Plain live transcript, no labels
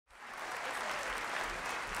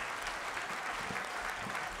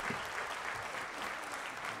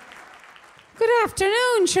Good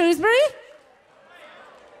afternoon, Shrewsbury.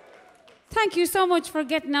 Thank you so much for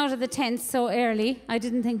getting out of the tent so early. I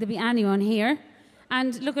didn't think there'd be anyone here.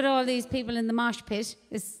 And look at all these people in the mosh pit.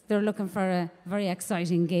 They're looking for a very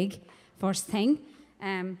exciting gig, first thing.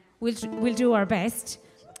 We'll do our best.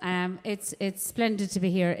 It's splendid to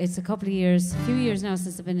be here. It's a few years now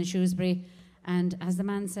since I've been in Shrewsbury. And as the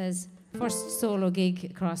man says, first solo gig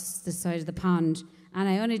across the side of the pond. And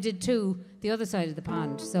I only did 2 the other side of the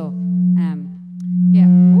pond. So, yeah.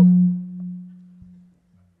 Woo.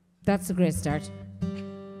 That's a great start.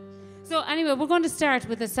 So anyway, we're going to start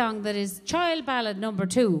with a song that is Child Ballad number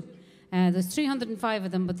 2. There's 305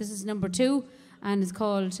 of them, but this is number 2. And it's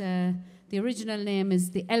called, the original name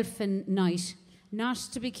is The Elfin Night. Not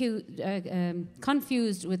to be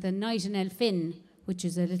confused with the Night in Elfin, which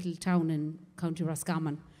is a little town in County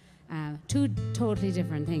Roscommon. 2 totally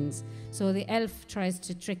different things. So the elf tries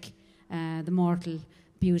to trick the mortal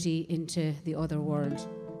beauty into the other world.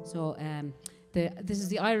 So this is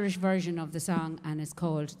the Irish version of the song, and it's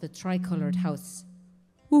called The Tricoloured House.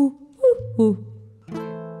 Ooh, ooh, ooh.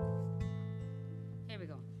 Here we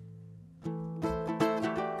go.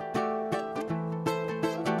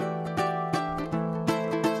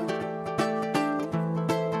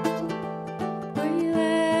 Were you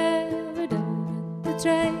ever down at the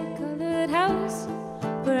tricoloured house,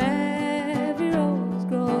 where every rose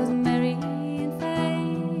grows merry and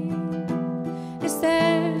fine? Is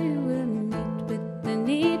there you will meet with the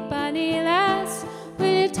neat bonny lass?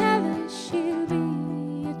 Will you tell her she'll be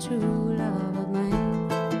a true love of mine?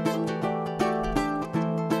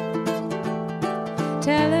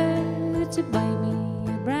 Tell her to buy me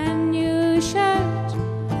a brand new shirt,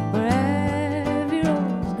 where every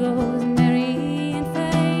rose grows merry and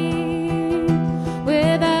fine,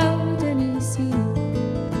 without any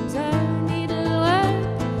seams or needlework.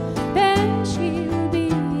 Then she'll be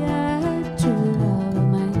a true love of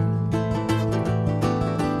mine.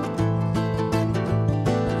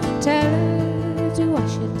 Tell her to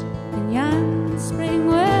wash it in yon spring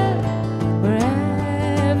well, where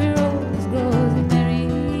every rose grows merry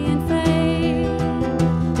and fine,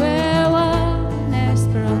 where one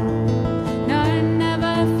esperon nor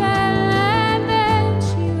never fell, and then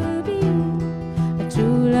she will be a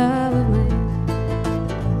true love of mine.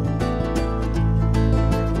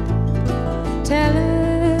 Tell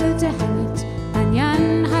her to hang it on yon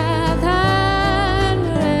hawthorn,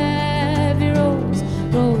 where every rose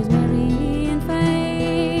grows merry and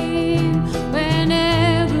fine, where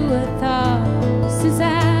never grew a thorn since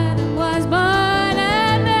Adam was born,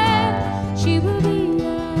 and then she will be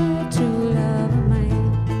a true love of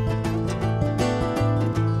mine.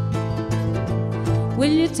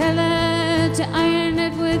 Will you tell her to iron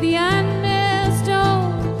it with yon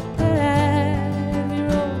millstone, where every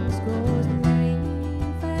rose grows merry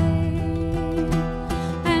and fine,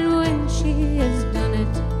 and when she has done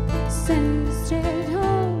it, send it straight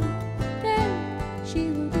home, then she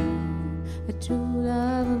will be a true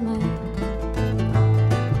love of mine.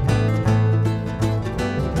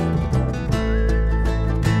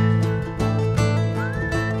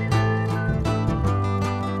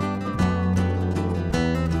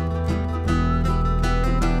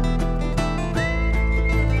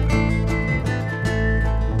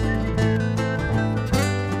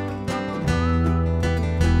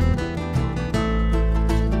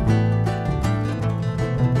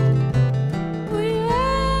 Were you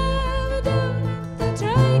ever down at the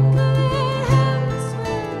tricoloured house,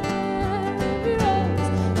 where every rose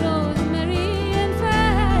grows merry and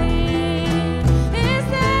fine? Is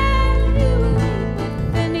there you will meet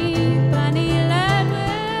with any bonny lad?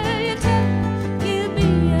 Will you tell he'll be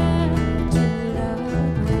a true love of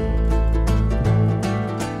mine?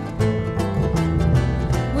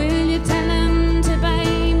 Will you tell him to buy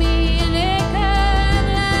me an acre of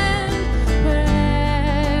land, where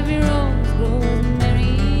every rose grows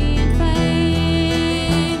merry and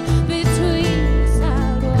fine, between the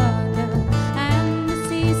salt water and the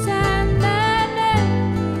sea sand, and then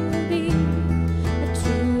he'll be a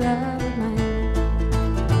true love of mine?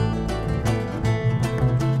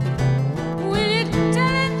 Will you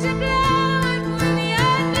tell him to blow it with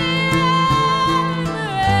yon beard,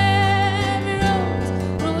 where every rose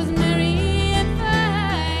grows merry and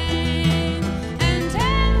fine, and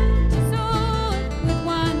tell him to sow it with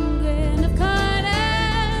one grain of corn,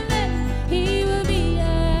 and then he will be a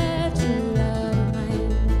true love of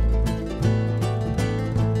mine?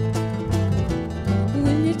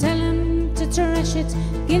 Will you tell him to thresh it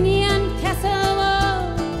in yon castle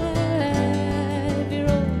wall, where every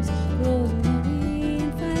rose grows merry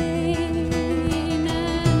and fine,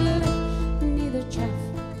 and let neither chaff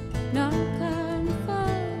nor corn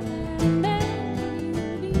fall, and then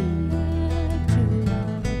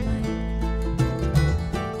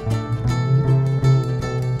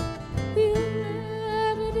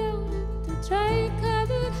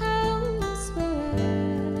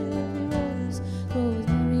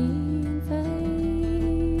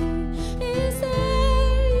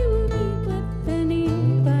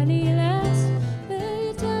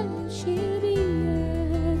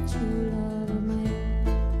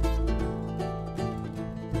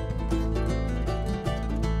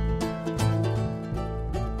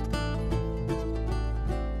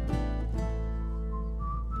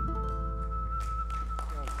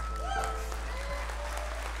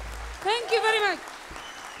Thank you very much.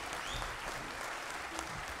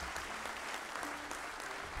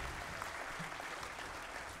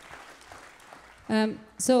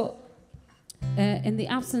 In the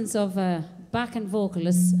absence of back-end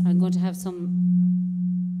vocalists, I'm going to have some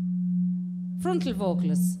frontal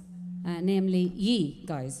vocalists, namely ye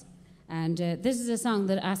guys. And this is a song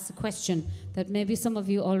that asks a question that maybe some of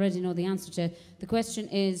you already know the answer to. The question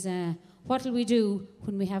is, what will we do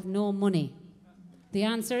when we have no money? The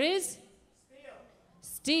answer is?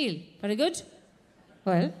 Steal. Very good.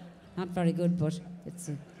 Well, not very good, but it's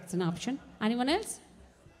an option. Anyone else?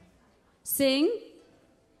 Sing.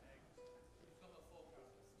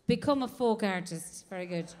 Become a folk artist. Very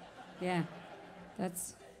good. Yeah,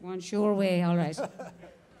 that's one sure way. All right.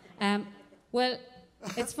 Well,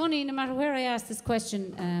 it's funny. No matter where I ask this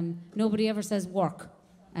question, nobody ever says work.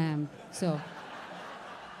 So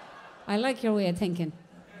I like your way of thinking.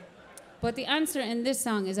 But the answer in this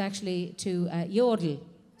song is actually to yodel.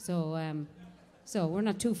 So we're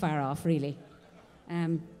not too far off, really.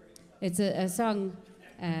 It's a song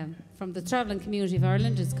from the travelling community of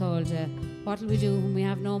Ireland. It's called What'll We Do When We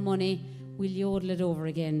Have No Money? We'll Yodel It Over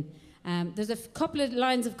Again. There's a couple of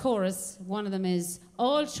lines of chorus. One of them is,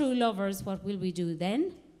 all true lovers, what will we do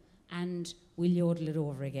then? And we'll yodel it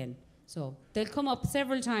over again. So they'll come up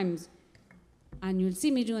several times, and you'll see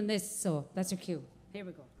me doing this, so that's your cue. Here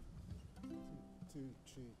we go. 2,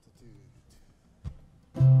 3, 2.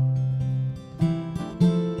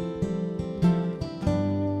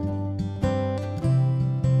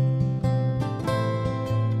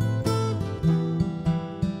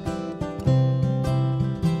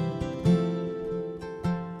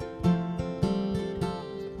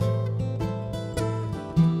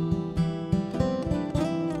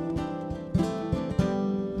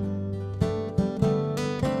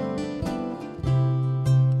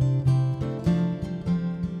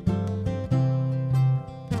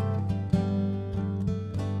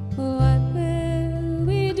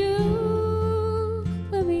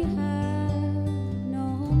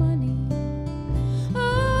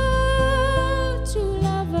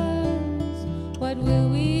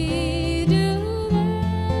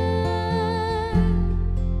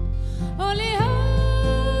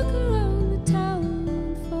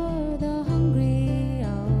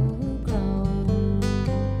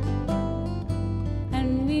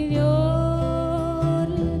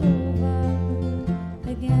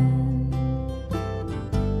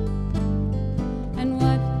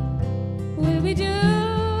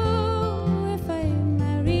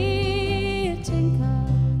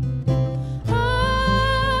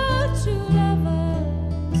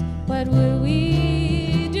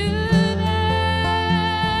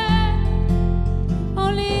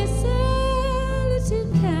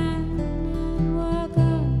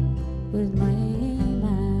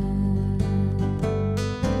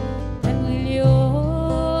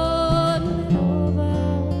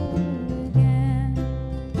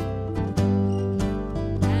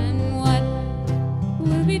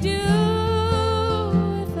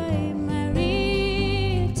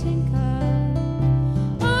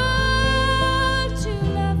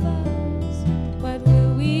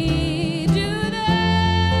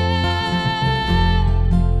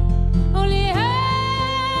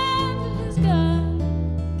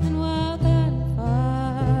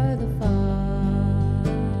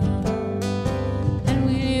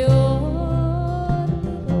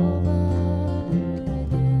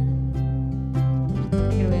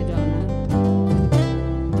 Take it away, Donna.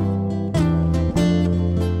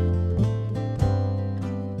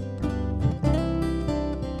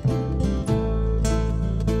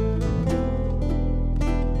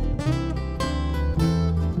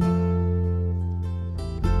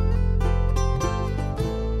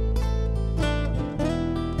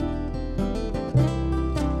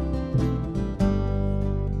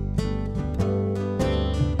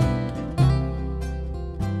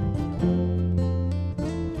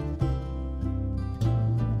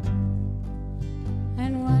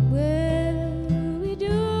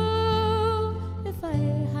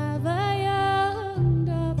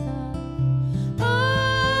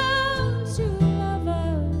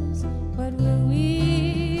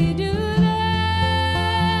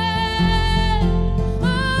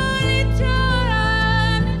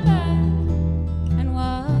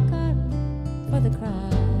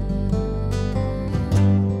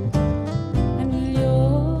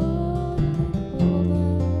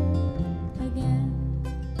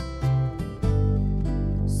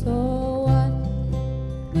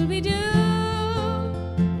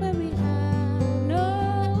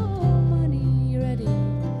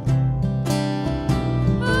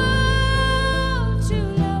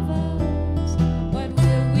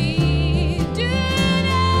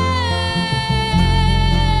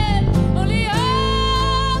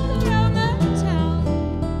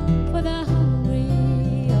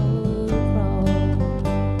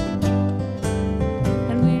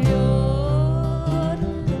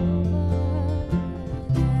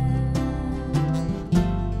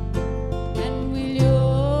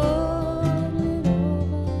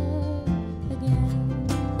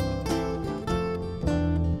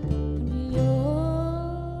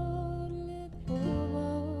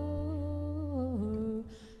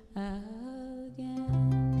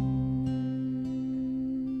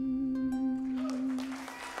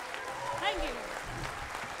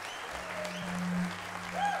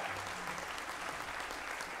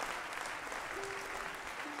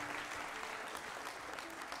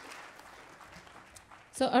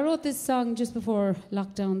 So I wrote this song just before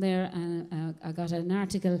lockdown there, and I got an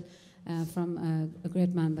article from a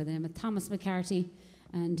great man by the name of Thomas McCarthy,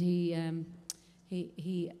 and he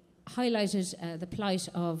highlighted the plight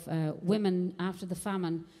of women after the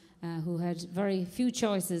famine who had very few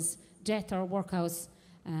choices, death or workhouse,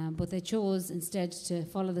 but they chose instead to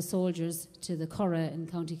follow the soldiers to the Curragh in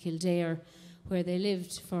County Kildare, where they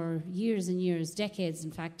lived for years and years, decades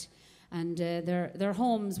in fact, and their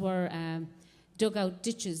homes were dug out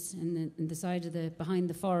ditches in the side of behind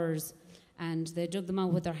the firs, and they dug them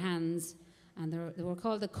out with their hands, and they were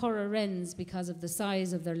called the Curragh wrens because of the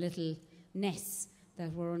size of their little nests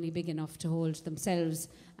that were only big enough to hold themselves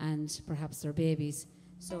and perhaps their babies.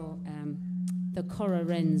 So the Curragh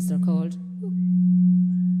wrens they're called.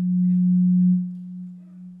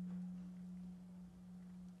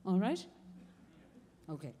 All right?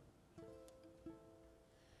 Okay.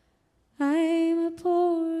 I'm a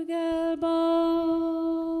poor girl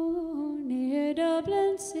born near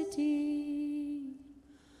Dublin city,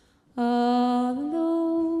 all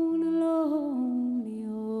alone, lonely,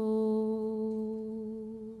 oh.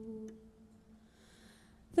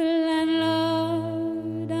 The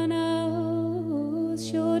landlord on oath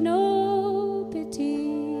showed no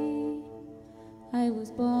pity. I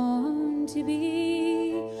was born to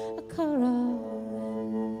be a Curragh.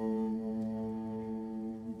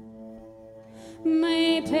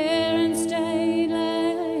 My parents died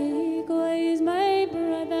likewise my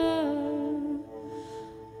brother,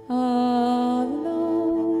 all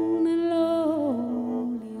alone and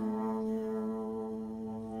lonely, oh.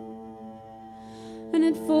 And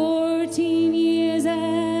at 14 years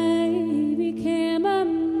I became a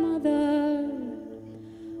mother.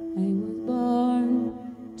 I was born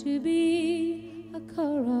to be a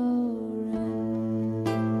Curragh.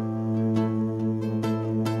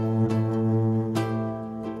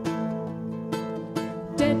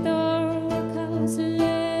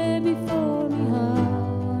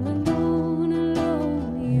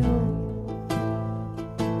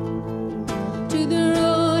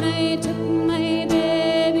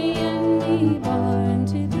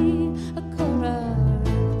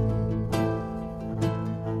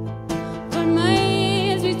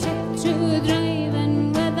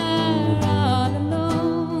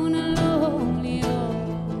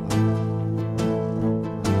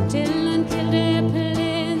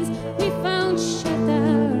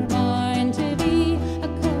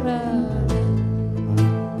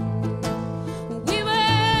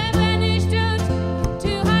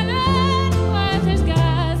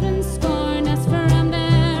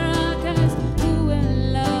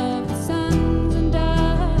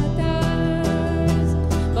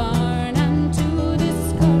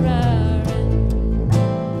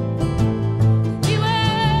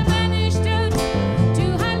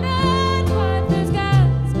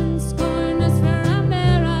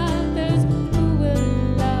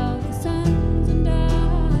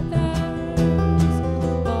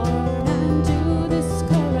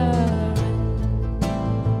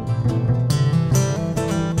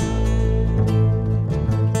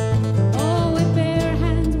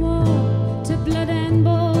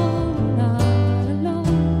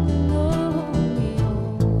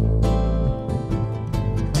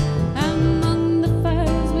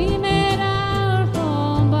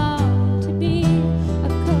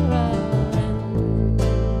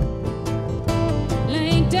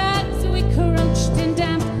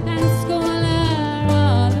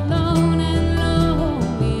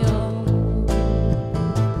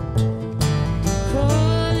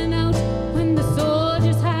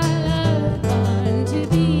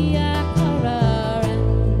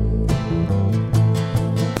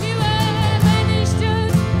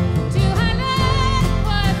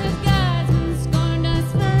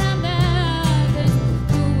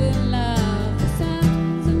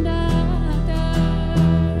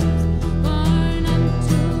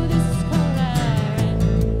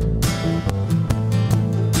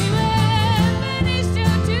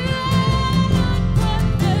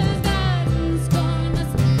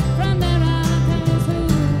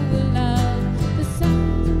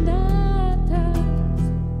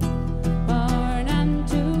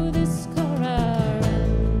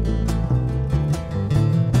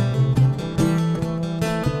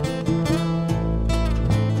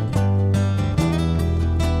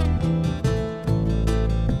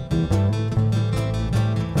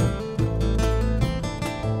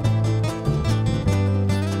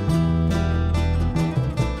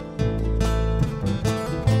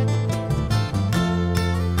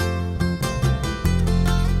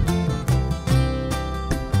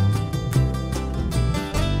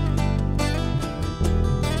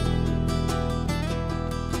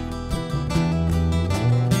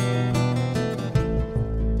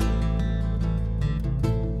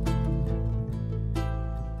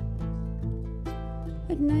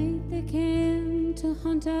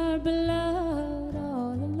 want our beloved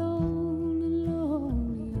all alone and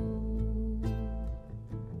lonely.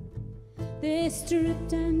 Oh. They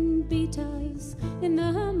stripped and beat us in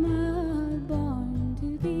the mud, born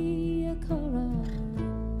to be a chorus.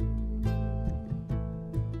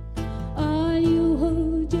 All you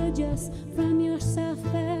who judge us from yourself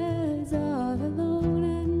as all alone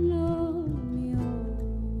and lonely. Oh.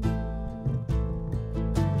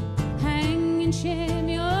 Hang in shame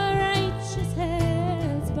your righteous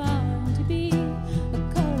heads, born to be a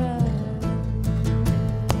chorus.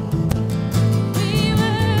 We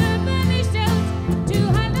were banished out to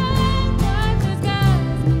highland waters,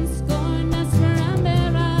 Godmen scorned us from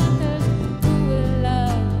their altars. Who will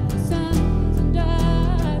love the sons and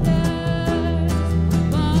daughters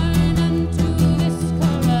born unto this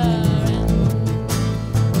chorus?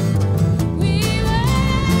 We were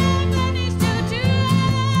banished out to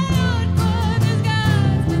highland waters,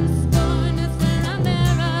 Godmen scorned us from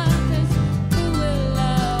their altars. Who will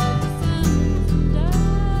love the sons and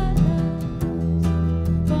daughters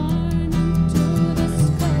born unto this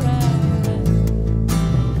chorus?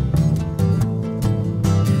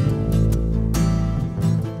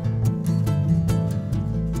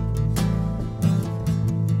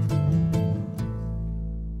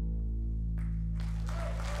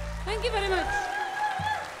 Thank you very much.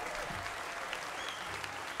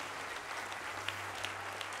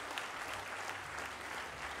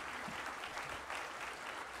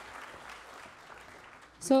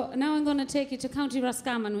 So now I'm going to take you to County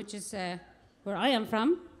Roscommon, which is where I am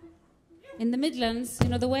from. In the Midlands, you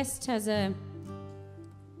know, the West has a...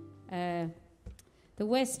 the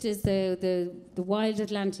West is the Wild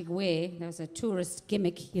Atlantic Way. There's a tourist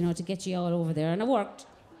gimmick, you know, to get you all over there. And it worked.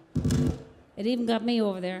 It even got me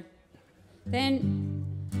over there. Then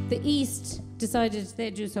the East decided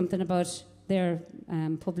they'd do something about their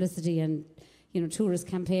publicity and, you know, tourist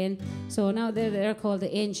campaign. So now they're called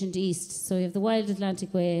the Ancient East. So you have the Wild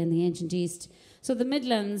Atlantic Way and the Ancient East. So the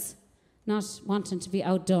Midlands, not wanting to be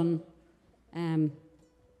outdone,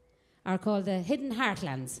 are called the Hidden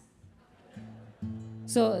Heartlands.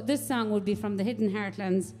 So this song would be from the Hidden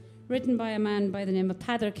Heartlands, written by a man by the name of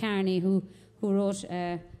Peadar Kearney, who wrote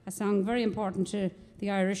a song very important to the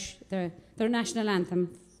Irish, their national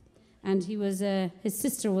anthem. And he was his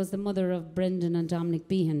sister was the mother of Brendan and Dominic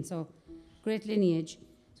Behan, so great lineage.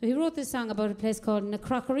 So he wrote this song about a place called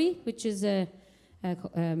Knacrockery, which is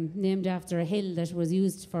named after a hill that was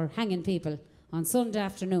used for hanging people on Sunday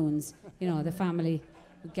afternoons. You know, the family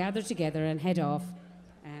would gather together and head off.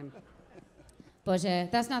 But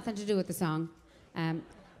that's nothing to do with the song.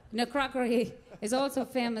 Knacrockery is also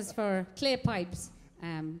famous for clay pipes,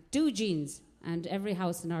 doojeans, and every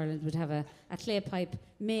house in Ireland would have a clay pipe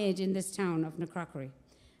made in this town of Knacrockery.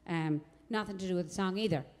 Nothing to do with the song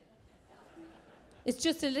either. It's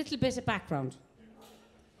just a little bit of background.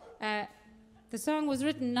 The song was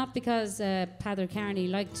written not because Peadar Kearney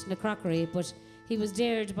liked Knacrockery, but he was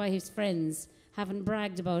dared by his friends, having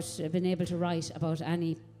bragged about being able to write about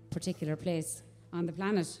any particular place on the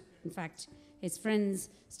planet. In fact, his friends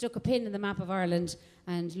stuck a pin in the map of Ireland,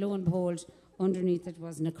 and lo and behold, underneath it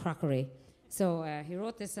was Knacrockery. So he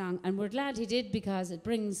wrote this song, and we're glad he did, because it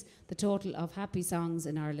brings the total of happy songs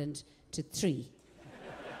in Ireland to 3.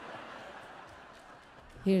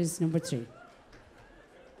 Here's number 3.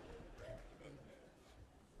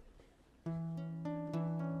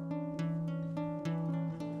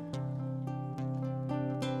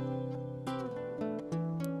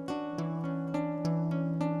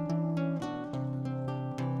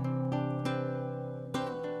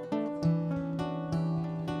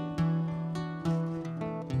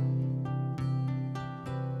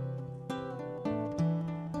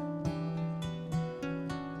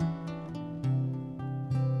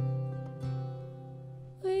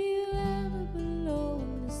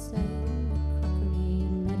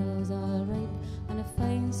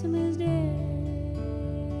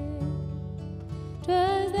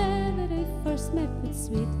 Met with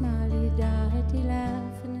sweet Molly Doherty,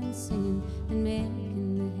 laughing and singing and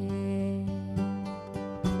making the hay.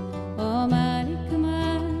 Oh, Molly, come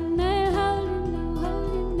on, I'll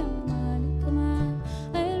hold you now, Molly, come on.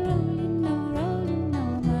 I'll roll you now,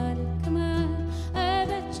 Molly, come on. I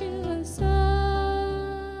bet you a song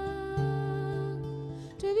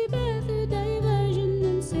to be better diversion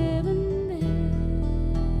than 7 days.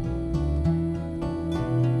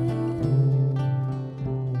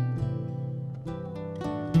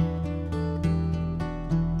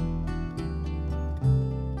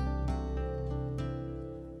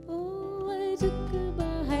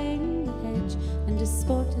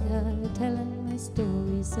 Sported her, telling my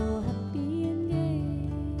story so happy and gay.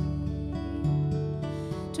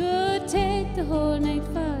 wait the whole night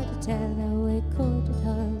for to tell how I courted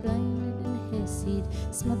her, blinded in hayseed,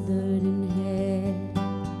 smothered in hair.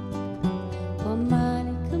 Oh,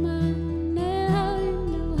 Molly, come on, how you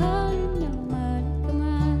know, Molly, come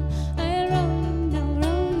on. I roll you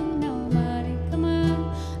know, Molly, come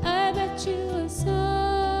on. I bet you a song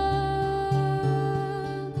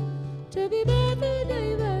to be better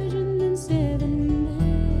diversion than 7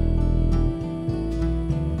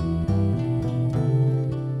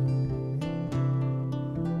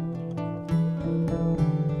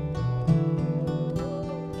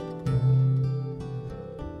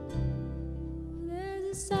 There's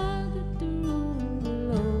a sound at the room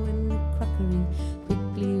below in the crockery.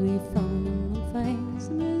 Quickly we found him and find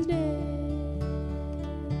summer's day.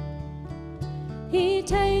 He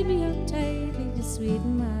tied me up tightly to sweet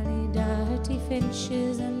Molly, dirty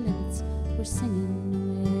finches and linnets were singing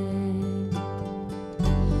away.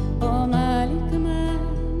 Oh, Molly, come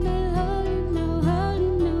on, how you know,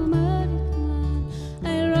 Molly, come on. I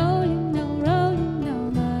roll you know,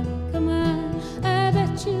 Molly, come on. I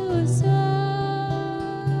bet you a song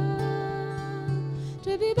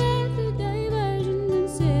to be better diversion than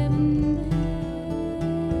 7 days.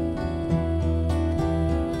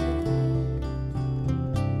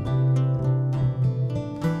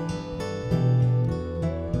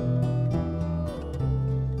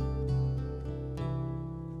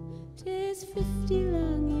 Tis 50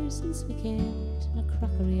 long years since we camped in a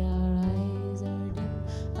crockery. Our eyes are dim,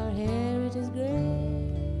 our hair it is grey.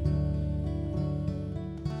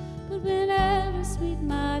 But whenever sweet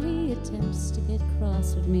Molly attempts to get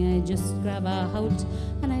cross with me, I just grab a hout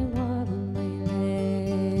and I wobble my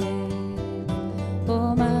leg.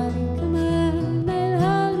 Oh, Molly, come on, I'll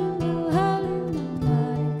hold you know,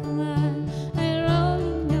 Molly, come on. I'll roll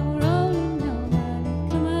you know, Molly,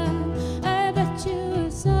 come on. I bet you a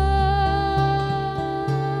song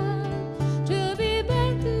to be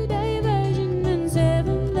better diversion than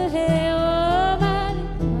 7 the hay. Oh, Molly,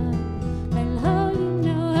 come on, I'll hold you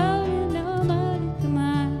know, Molly, come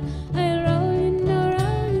on. I'll roll you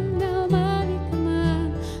know, Molly, come on.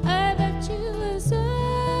 I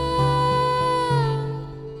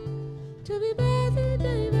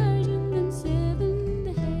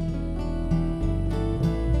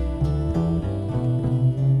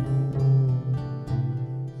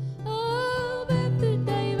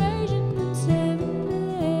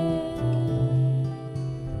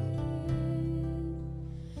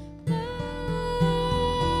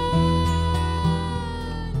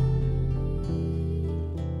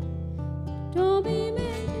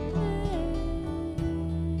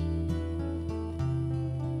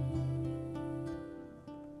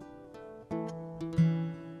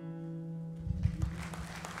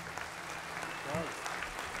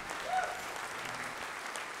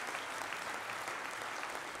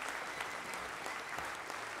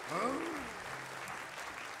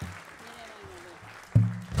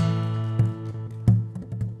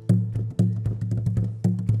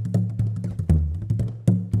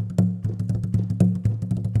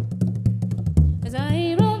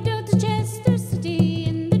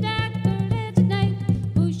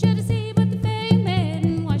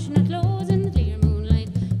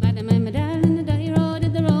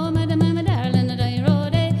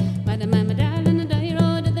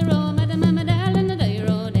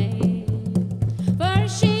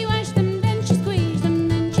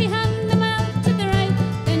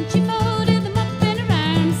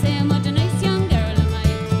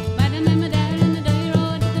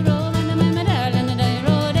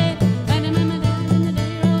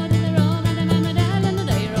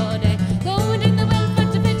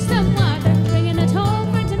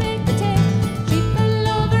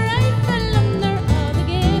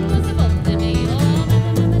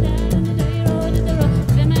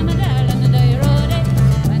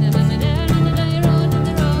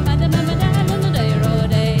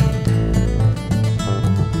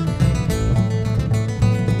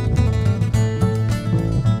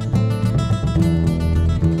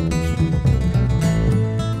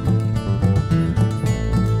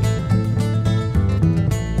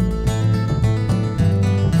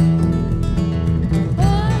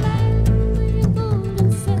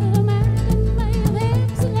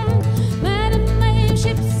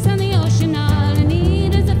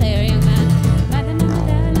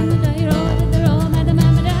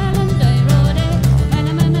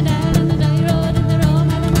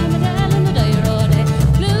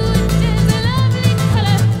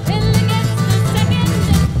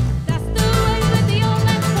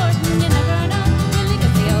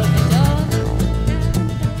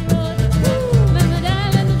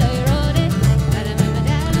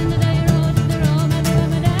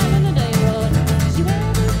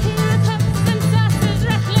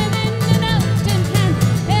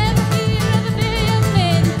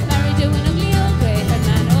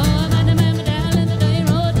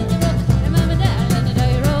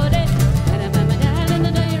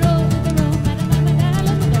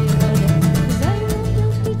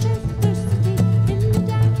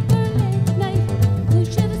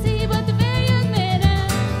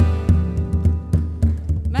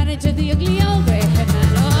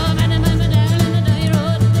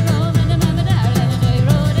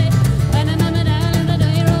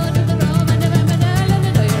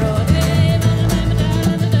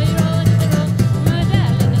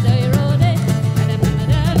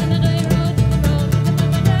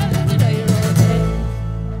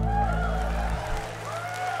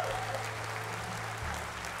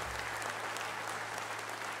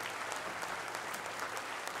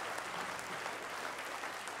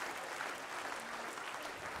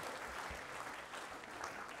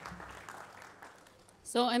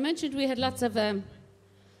So I mentioned we had lots of,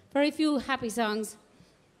 very few happy songs,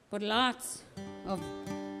 but lots of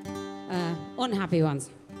unhappy ones.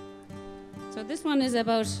 So this one is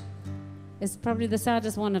it's probably the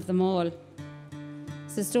saddest one of them all.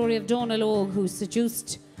 It's the story of Donal Óg, who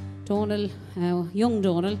seduced young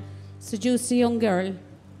Donal, seduced a young girl,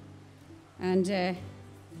 and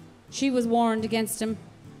she was warned against him,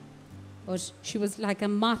 but she was like a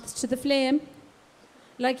moth to the flame,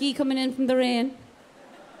 like he coming in from the rain.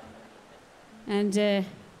 And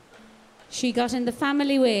she got in the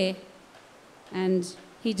family way, and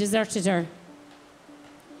he deserted her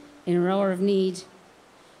in an hour of need,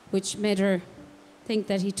 which made her think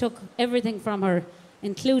that he took everything from her,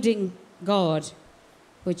 including God,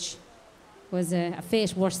 which was a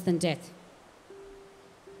fate worse than death.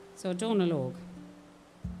 So Donal Óg.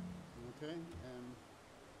 Okay.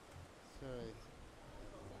 Sorry.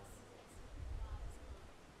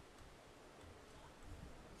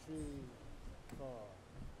 3, 4.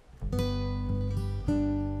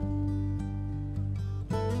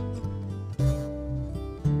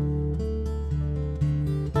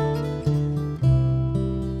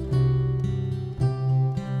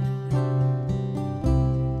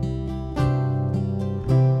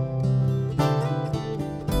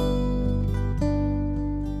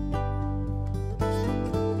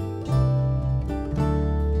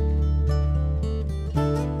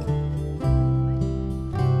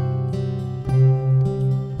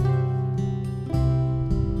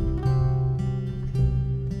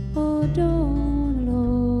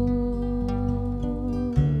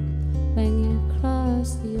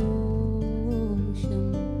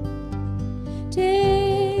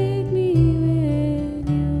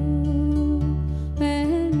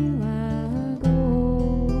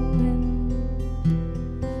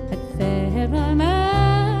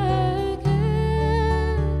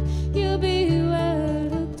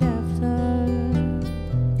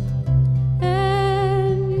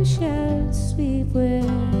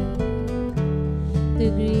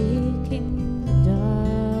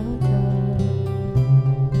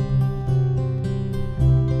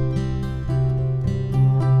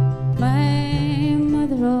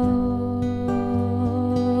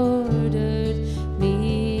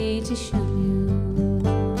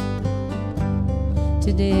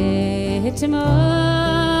 Tomorrow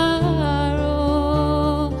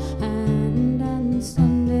and on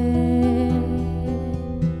Sunday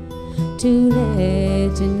to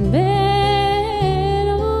let in bed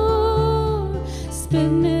or spill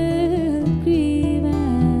milk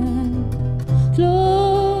grieving,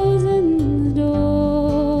 closing the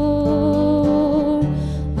door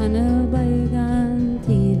on a bygone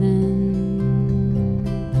thieving.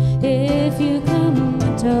 If you come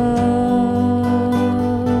at all,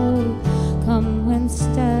 come when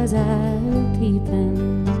stars are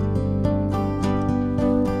peeping,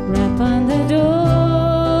 rap on the door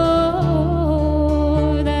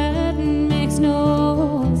that makes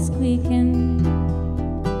no squeaking.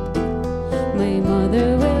 My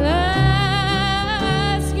mother will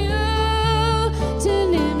ask you to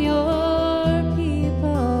name your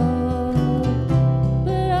people,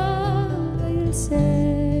 but all you'll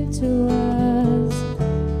say to us,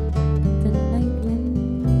 the night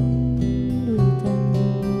wind weeping.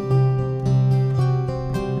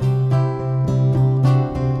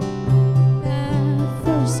 That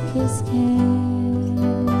first kiss came,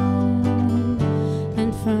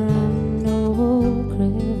 and from no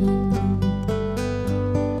craving.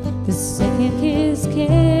 The second kiss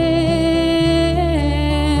came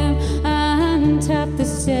and tapped the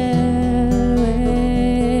stairway.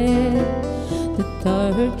 The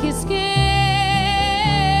third kiss came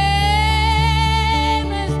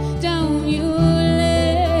as don't you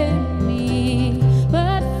let me,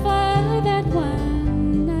 but for that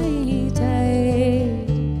one night I'd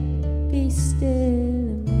be still.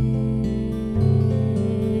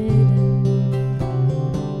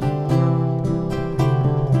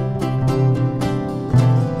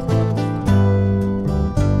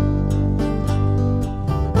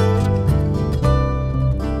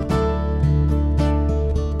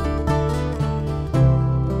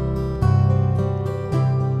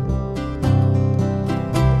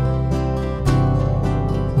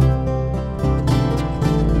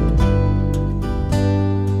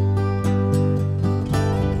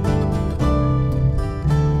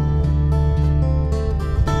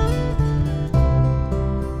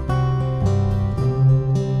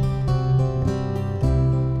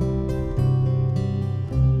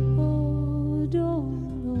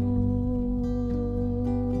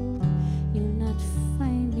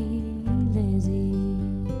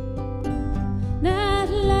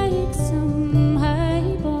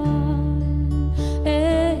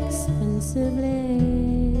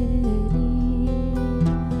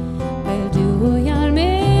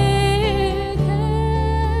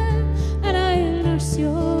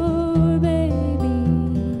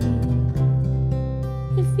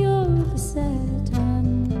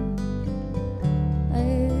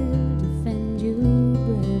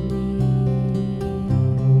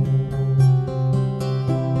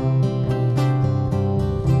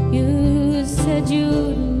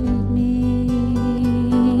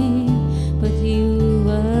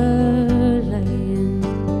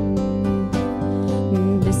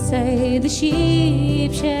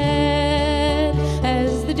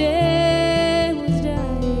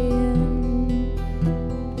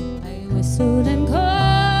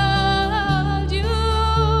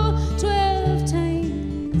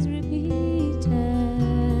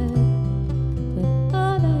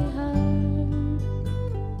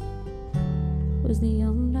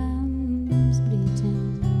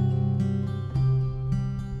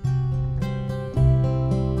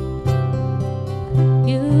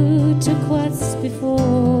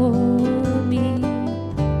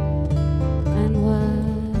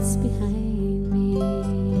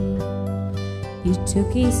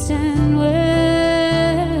 Took east and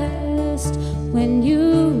west when you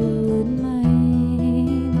wouldn't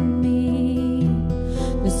mind me.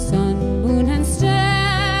 The sun, moon, and stars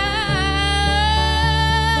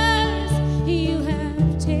you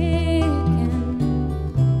have taken,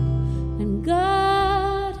 and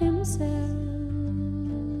God Himself,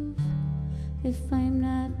 if I'm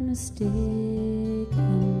not mistaken.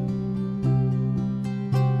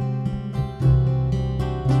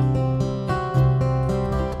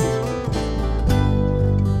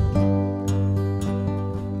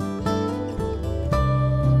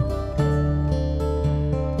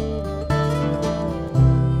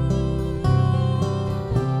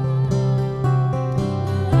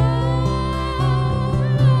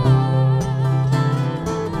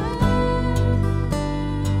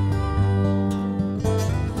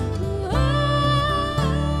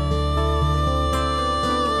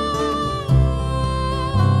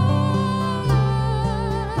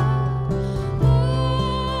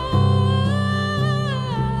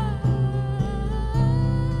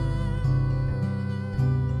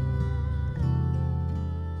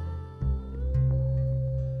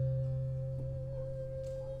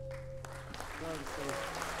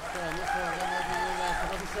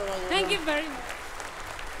 Thank you very much.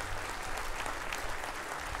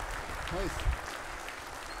 Nice.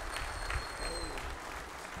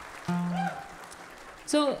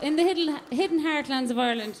 So, in the hidden heartlands of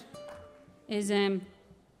Ireland is the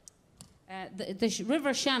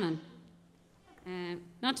River Shannon.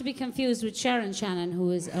 Not to be confused with Sharon Shannon,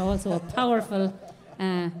 who is also a powerful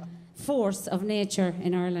force of nature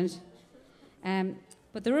in Ireland.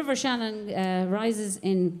 But the River Shannon rises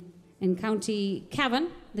in County Cavan,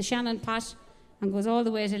 the Shannon Pot, and goes all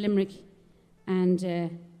the way to Limerick. And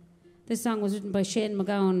this song was written by Shane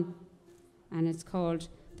McGowan, and it's called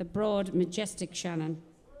The Broad Majestic Shannon.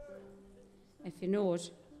 If you know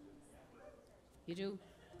it. You do?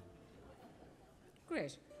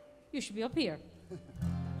 Great. You should be up here.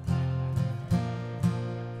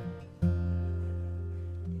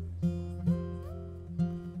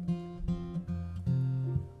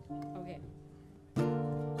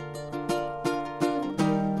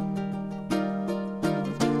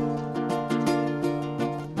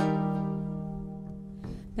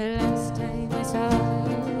 The last time I saw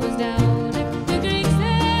you was down at the creeks.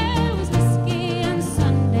 There was whiskey and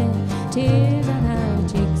Sunday, tears on our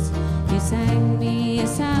cheeks. You sang me a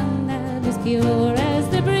song that was pure as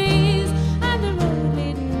the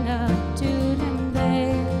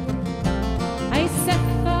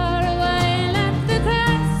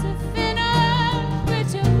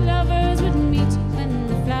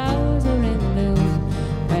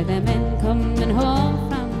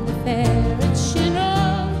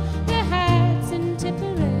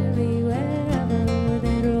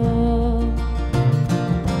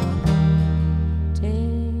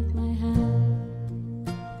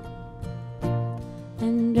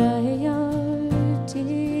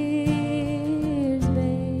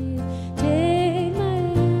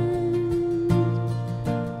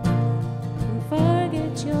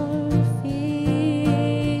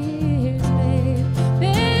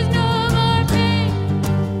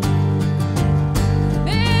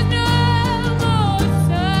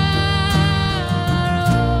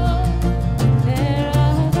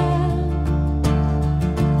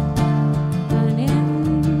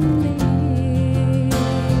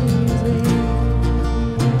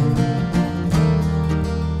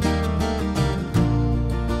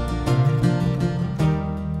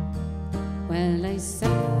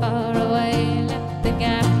sat far away, left the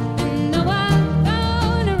gap in the wall,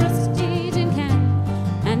 found a rusty tin can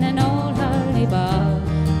and an old holly ball,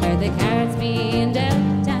 where the cards being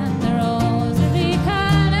dealt and the rosary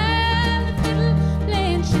call and the fiddle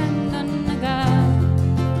playing shannon the god.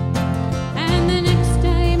 And the next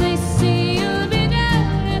time I see you'll be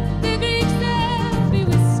down at the Greeks, there'll be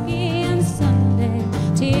whiskey on Sunday,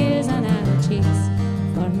 tears on our cheeks,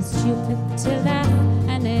 for he's stupid to laugh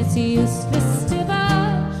and it's useless to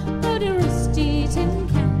bawl, but a rusty tin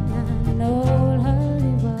can and an old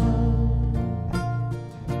holly ball.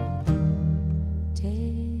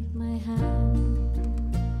 Take my hand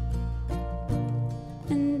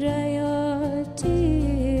and dry your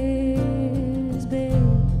tears,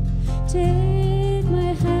 babe. Take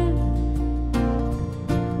my hand,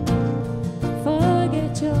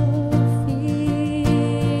 forget your fears,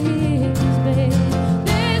 babe.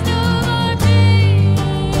 There's no more pain,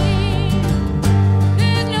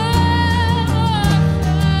 there's no more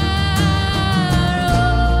sorrow.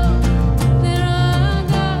 They're all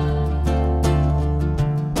gone,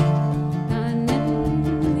 and in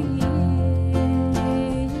the years,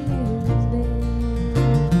 babe.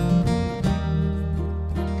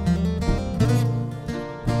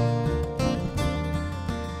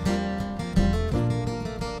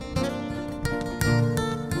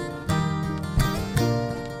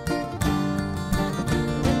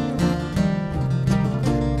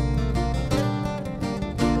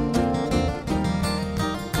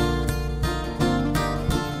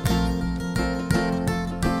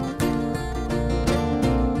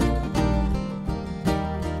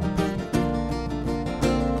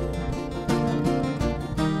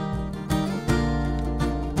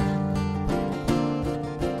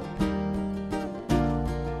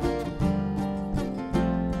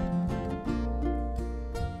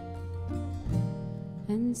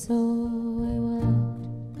 And so I walked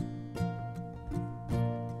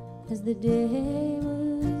as the day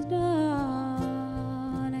was dawning,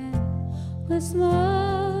 where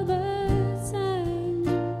small birds sang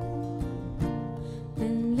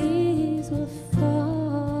and leaves were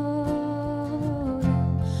falling,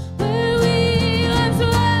 where we once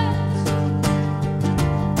walked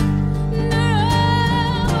the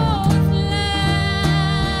almost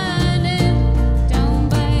landing down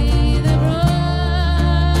by the broad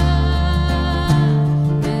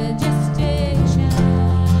majestic shine,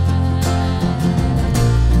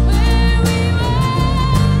 where we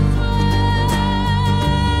once walked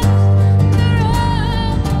the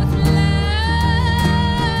almost landing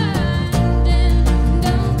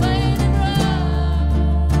down by the broad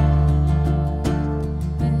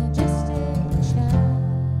majestic shine.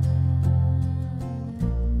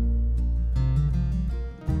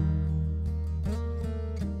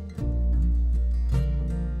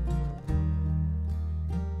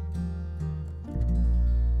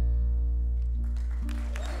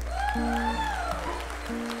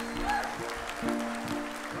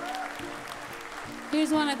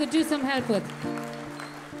 Here's one I could do some help with.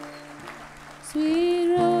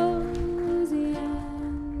 Sweet Rosie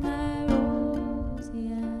Ann, my Rosie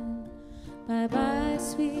Ann, bye-bye,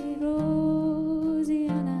 sweet Rosie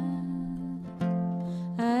Ann.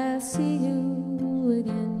 I'll see you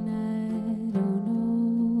again, I don't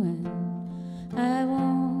know when. I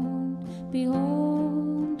won't be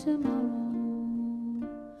home tomorrow.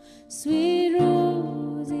 Sweet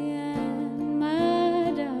Rosie Ann,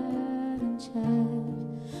 my darling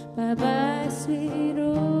child, bye-bye, sweet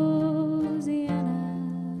Rosianna.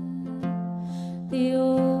 The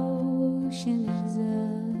ocean is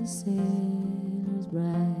a sailor's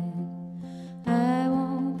bride. I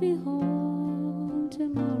won't be home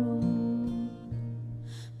tomorrow.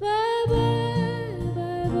 Bye-bye,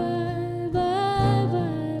 bye-bye,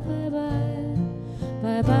 bye-bye, bye-bye,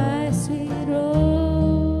 bye-bye, sweet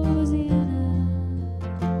Rosianna.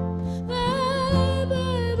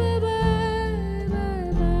 Bye-bye, bye-bye,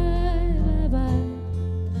 bye-bye, bye-bye.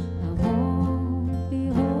 I won't be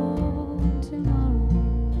home tomorrow.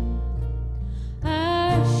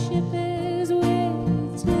 Our ship is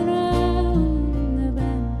waiting round the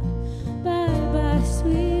bend. Bye-bye,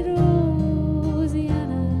 sweet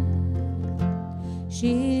Rosianna.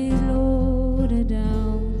 She's loaded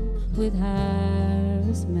down with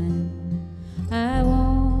harassment. I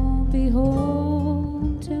won't be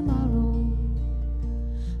home tomorrow.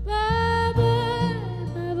 Bye-bye,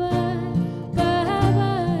 bye-bye,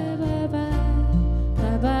 bye-bye, bye-bye,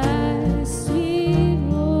 bye-bye, sweet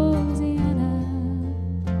Rosianna.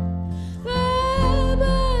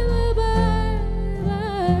 Bye-bye, bye-bye,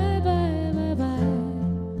 bye-bye, bye-bye.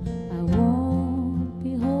 I won't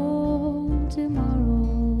be home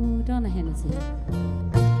tomorrow. Donna Henry. Let's see.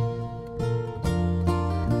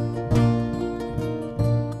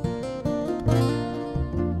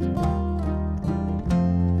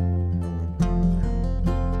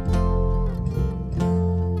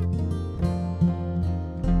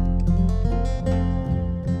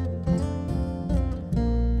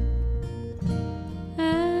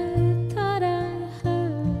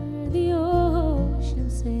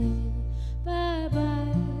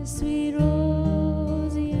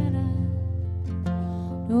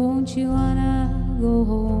 Don't you wanna go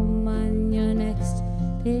home on your next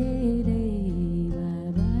payday?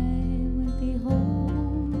 Bye-bye, we'll be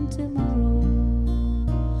home tomorrow.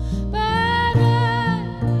 Bye-bye,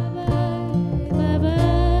 bye-bye,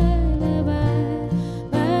 bye-bye, bye-bye,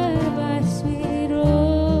 bye-bye, sweet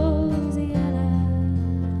Rosianna.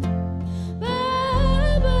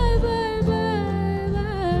 Bye-bye, bye-bye,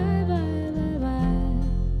 bye-bye, bye-bye,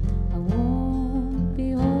 I won't be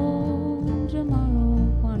home tomorrow.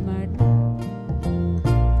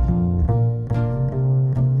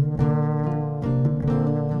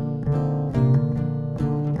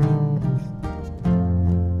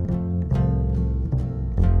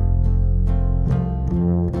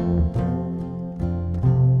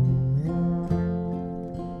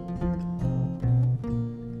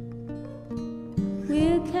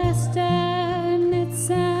 We'll cast our nets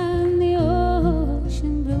on the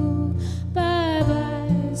ocean blue.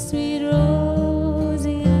 Bye-bye, sweet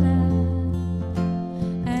Rosianna.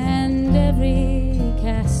 And every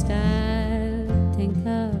cast I'll think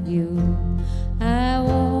of you. I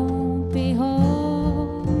won't be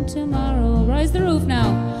home tomorrow. Rise the roof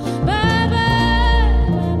now. Bye-bye,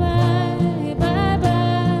 bye-bye, bye-bye,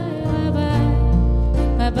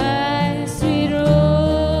 bye-bye, bye-bye, sweet Rosianna.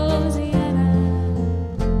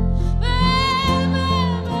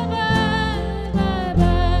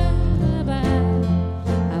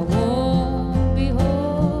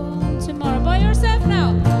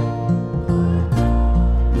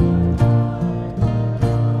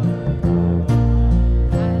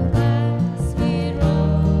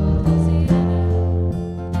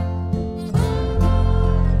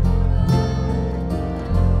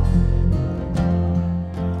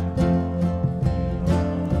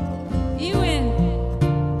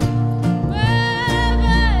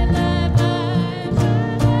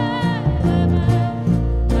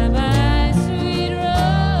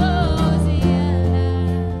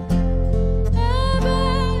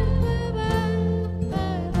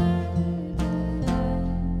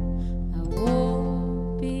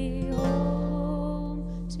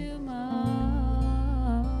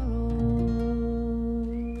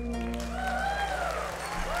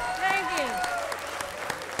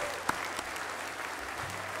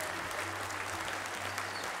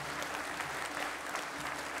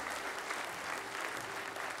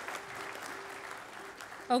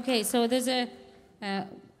 Okay, so there's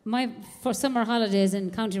for summer holidays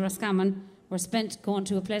in County Roscommon were spent going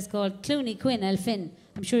to a place called Clooney Quinn Elfin.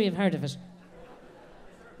 I'm sure you've heard of it.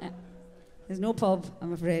 There's no pub,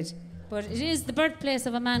 I'm afraid. But it is the birthplace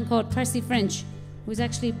of a man called Percy French, who's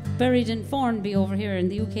actually buried in Formby over here in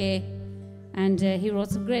the UK. And he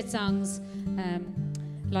wrote some great songs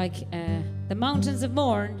like The Mountains of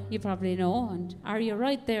Mourne, you probably know, and Are You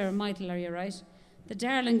Right There, Michael, Are You Right? The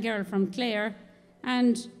Darling Girl from Clare,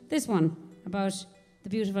 and this one about the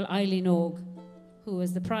beautiful Eileen Og, who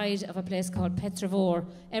was the pride of a place called Petravore.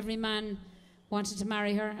 Every man wanted to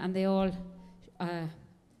marry her, and they all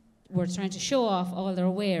were trying to show off all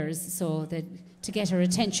their wares so that to get her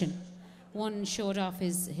attention. One showed off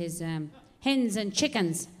his hens and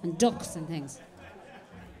chickens and ducks and things.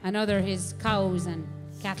 Another his cows and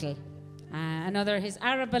cattle. Another his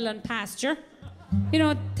arable and pasture. You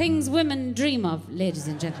know, things women dream of, ladies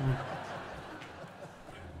and gentlemen.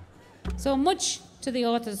 So much to the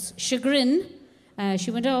author's chagrin,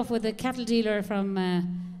 she went off with a cattle dealer from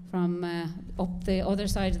up the other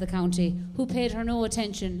side of the county who paid her no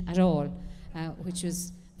attention at all, which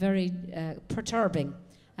was very perturbing.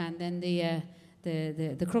 And then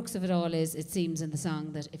the crux of it all is, it seems in the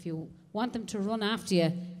song, that if you want them to run after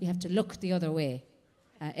you, you have to look the other way.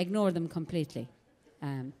 Ignore them completely.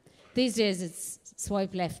 These days it's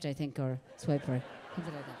swipe left, I think, or swipe right.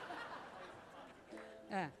 Something like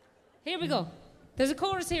that. Here we go. There's a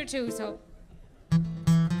chorus here too, so... I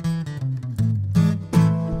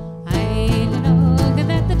know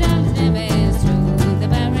that the darling's name is true. The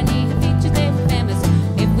barony who features they were famous.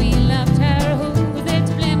 If we loved her, who was there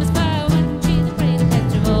to blame us for when she's afraid of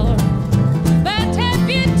Petravore? But her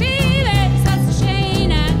beauty makes us a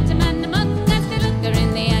shame. At a man among us to look her in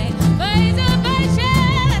the eye. Boys of Baisha,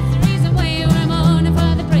 that's the reason why we're mourning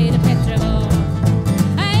for the parade of Petravore.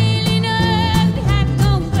 Eileen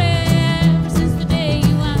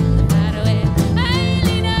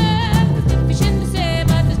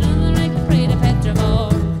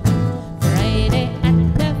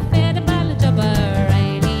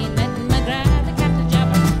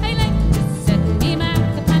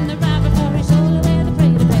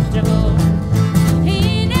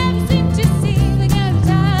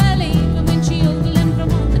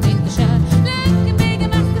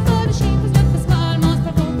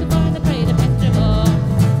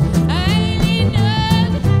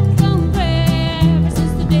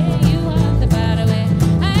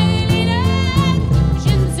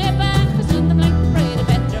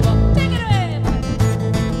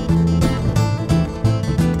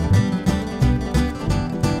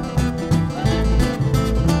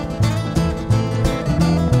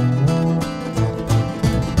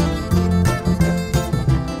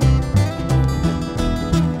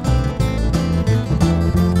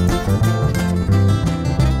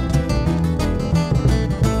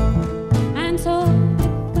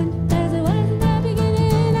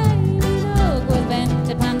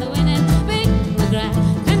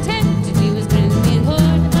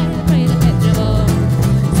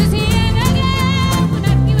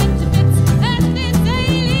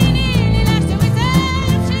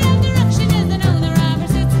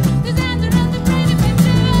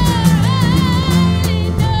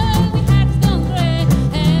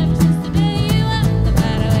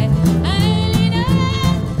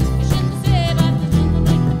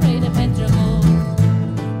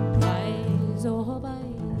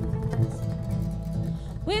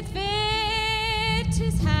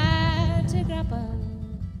apple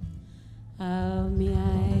of me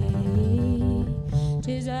eye.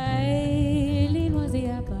 'Tis Eileen was the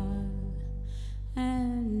apple,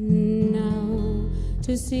 and now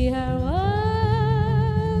to see her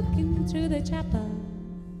walking through the chapel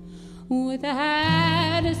with the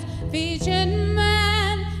hardest featured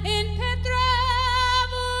man in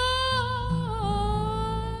Pengwern.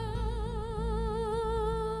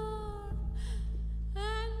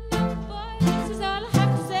 And boy, this is all I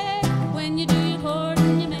have to say. When you do your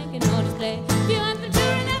courting, you make an all display. If you want them to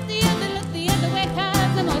run up the other, look the other way,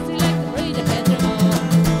 'cause I mostly like the breed of Pengwern.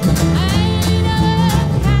 I know a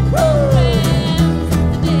cat from France,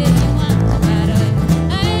 the day you want to ride away.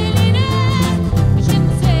 I know you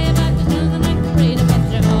shouldn't say about the nothing like the breed of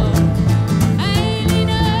Pengwern. I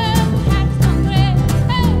know cats from France,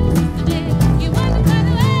 oh, the day you want to ride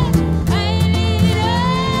away. I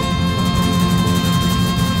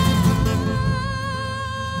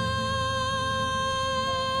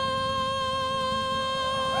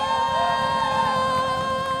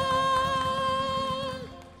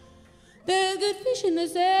there's good fish in the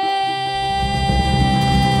sea,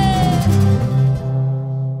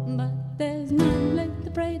 but there's none like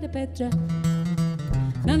the pride of Petra.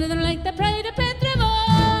 None of them like the pride of Petra more.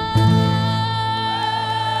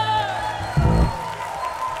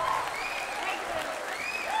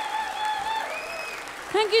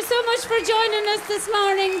 Thank you so much for joining us this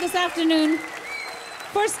morning, this afternoon.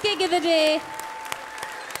 First gig of the day.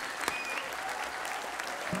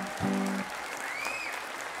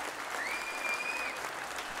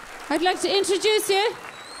 I'd like to introduce you.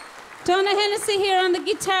 Donna Hennessy here on the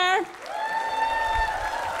guitar.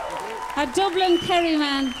 A Dublin Kerry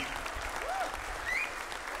man.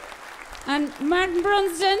 And Martin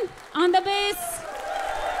Brunsden on the bass.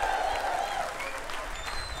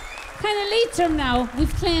 Kind of lead term now.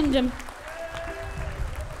 We've claimed him.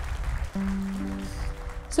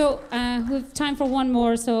 So we've time for one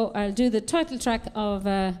more. So I'll do the title track of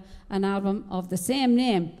an album of the same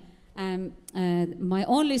name. My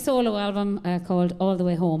only solo album called All the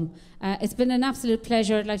Way Home. It's been an absolute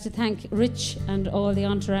pleasure. I'd like to thank Rich and all the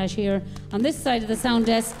entourage here on this side of the sound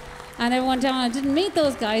desk and everyone down. I didn't meet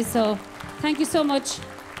those guys, so thank you so much.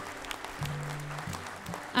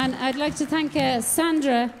 And I'd like to thank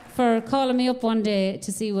Sandra for calling me up one day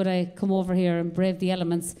to see would I come over here and brave the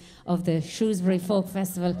elements of the Shrewsbury Folk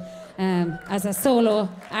Festival as a solo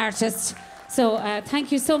artist. So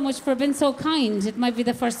thank you so much for being so kind. It might be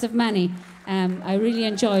the first of many. I really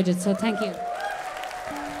enjoyed it, so thank you.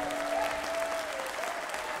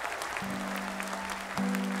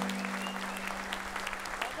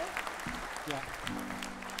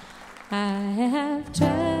 I have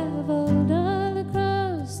traveled all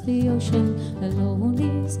across the ocean, a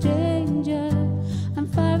lonely stranger. I'm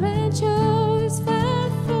far and shores, far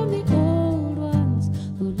from the old ones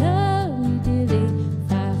who love me dearly,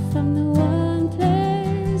 far from the one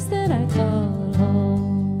place that I call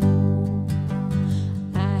home.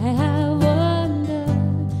 I have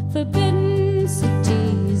wandered forbidden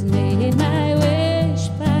cities, made my wish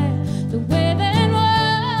by the waving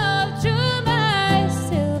wall, through my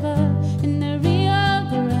silver in the Rio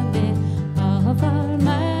Grande, all for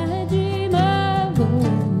my dream of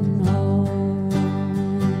going home.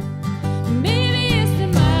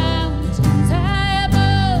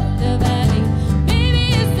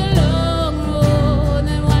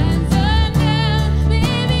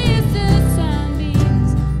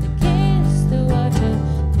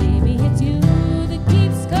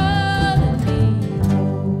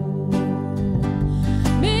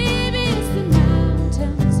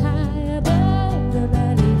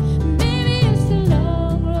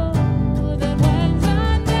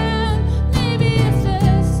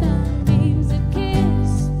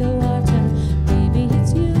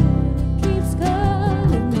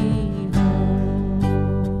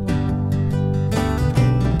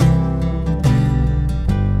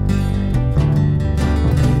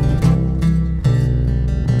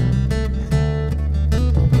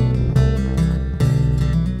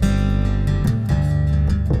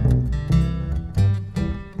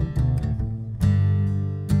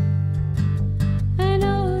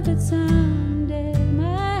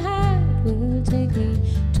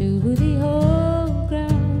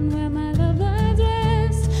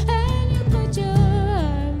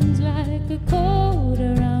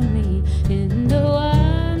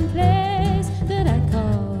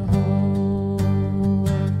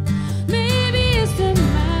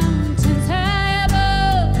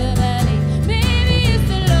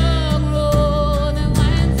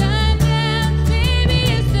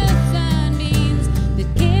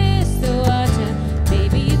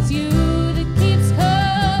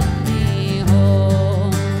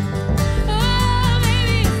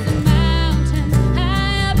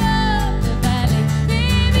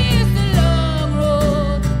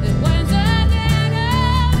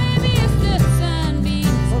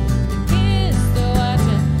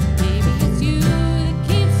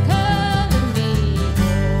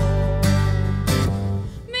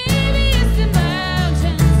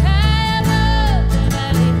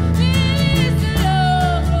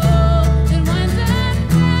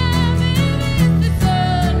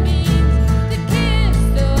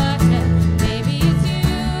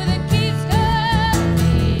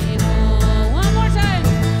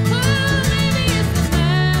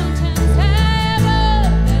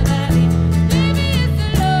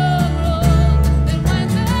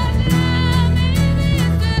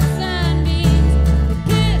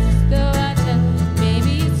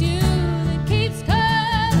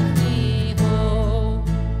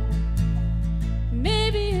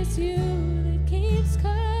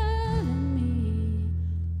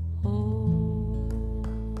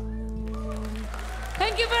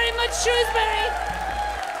 much, Shrewsbury.